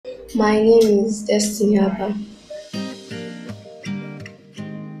My name is Destiny Abba.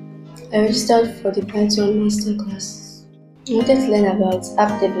 I registered for the Python Masterclass. I wanted to learn about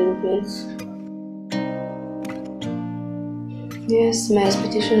app development. Yes, my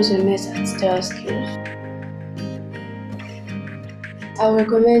expectations were met at Terraskills. I will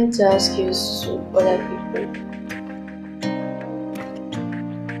recommend Terraskills to other people.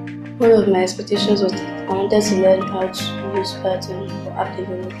 One of my expectations was that I wanted to learn how to use Python for app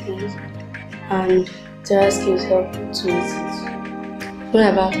development, and Terraskills helped to meet it.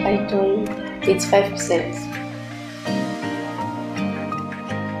 Learn about Python 85%.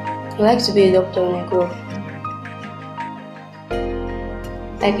 I'd like to be a doctor when I grow up.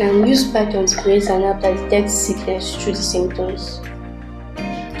 I can use Python to create an app that detects sickness through the symptoms.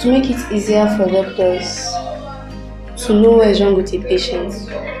 To make it easier for doctors to know what is wrong with a patient.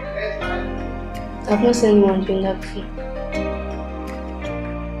 I've not seen anyone doing that before.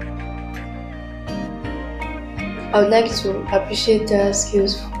 I would like to appreciate their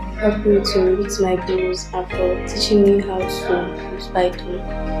skills for helping me to meet my goals and for teaching me how to use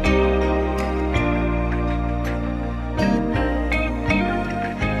Python.